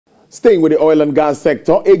Staying with the oil and gas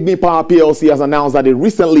sector, Egbin Power Plc has announced that it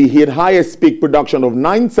recently hit highest peak production of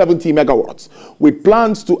 970 megawatts, with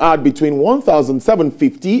plans to add between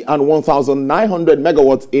 1,750 and 1,900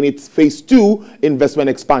 megawatts in its Phase 2 investment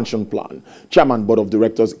expansion plan. Chairman Board of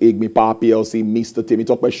Directors Egbin Power Plc, Mr.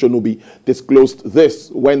 TEMITOPE SHONUBI, disclosed this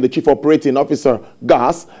when the Chief Operating Officer,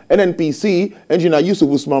 Gas, NNPC, Engineer Yusuf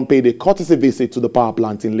Usman, paid a courtesy visit to the power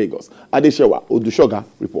plant in Lagos. Adeshewa Odushoga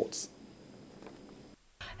reports.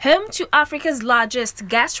 Home to Africa's largest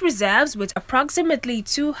gas reserves with approximately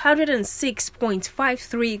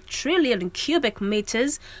 206.53 trillion cubic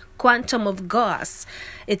meters quantum of gas,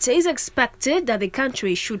 it is expected that the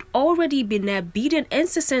country should already be near bidding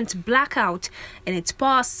incessant blackout in its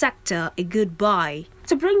power sector a goodbye.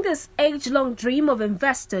 To bring this age-long dream of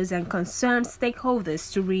investors and concerned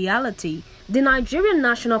stakeholders to reality, the Nigerian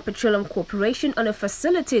National Petroleum Corporation, on a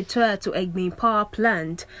facility tour to Egbin Power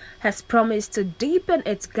Plant, has promised to deepen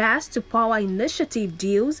its gas-to-power initiative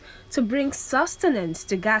deals to bring sustenance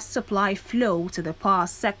to gas supply flow to the power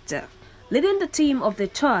sector. Leading the team of the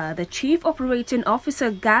tour, the Chief Operating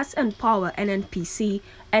Officer, Gas and Power NNPC,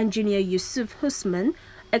 Engineer Yusuf Usman,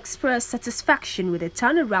 expressed satisfaction with the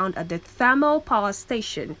turnaround at the thermal power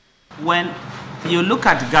station. When you look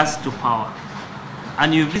at gas to power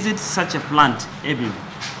and you visit such a plant, Egbin,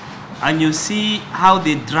 and you see how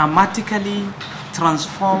they dramatically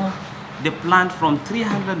transform the plant from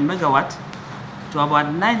 300 megawatt to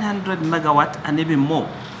about 900 megawatt and even more,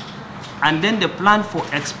 and then the plan for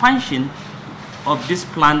expansion of this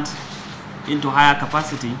plant into higher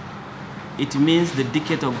capacity, it means the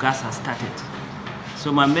decade of gas has started.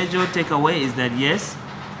 So my major takeaway is that yes,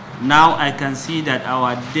 now I can see that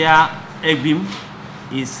our dear Egbin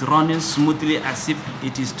is running smoothly as if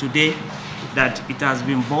it is today that it has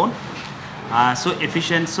been born. So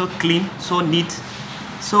efficient, so clean, so neat.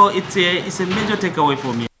 So it's a major takeaway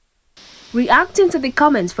for me. Reacting to the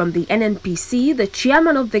comments from the NNPC, the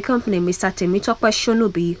chairman of the company, Mr. TEMITOPE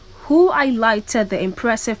SHONUBI, who highlighted the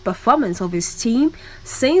impressive performance of his team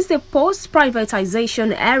since the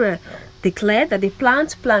post-privatization era, declared that the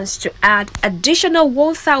plant plans to add additional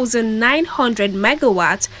 1,900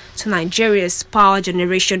 megawatts to Nigeria's power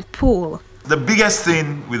generation pool. The biggest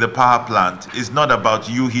thing with the power plant is not about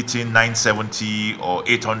you hitting 970 or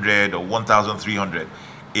 800 or 1,300.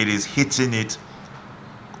 It is hitting it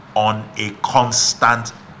on a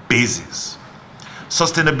constant basis.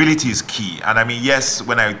 Sustainability is key. And I mean, yes,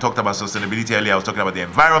 when I talked about sustainability earlier, I was talking about the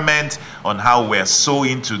environment, on how we're so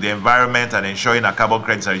into the environment and ensuring our carbon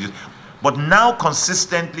credits are reduced. But now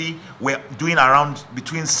consistently, we're doing around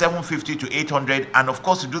between 750 to 800. And of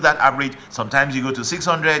course, to do that average, sometimes you go to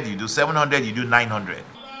 600, you do 700, you do 900.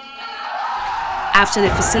 After the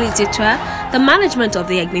facility tour, the management of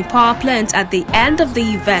the Egbin Power Plant at the end of the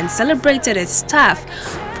event celebrated its staff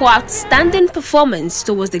for outstanding performance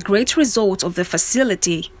towards the great result of the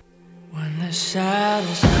facility. When the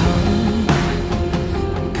shadows come,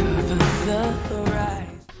 cover the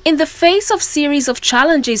horizon. In the face of series of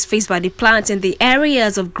challenges faced by the plant in the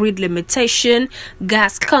areas of grid limitation,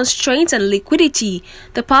 gas constraints and liquidity,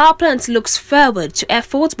 the power plant looks forward to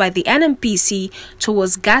efforts by the NNPC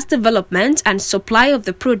towards gas development and supply of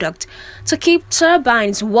the product to keep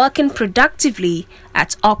turbines working productively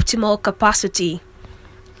at optimal capacity.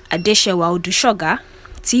 Adeshewa Odushoga,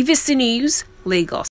 TVC News, Lagos.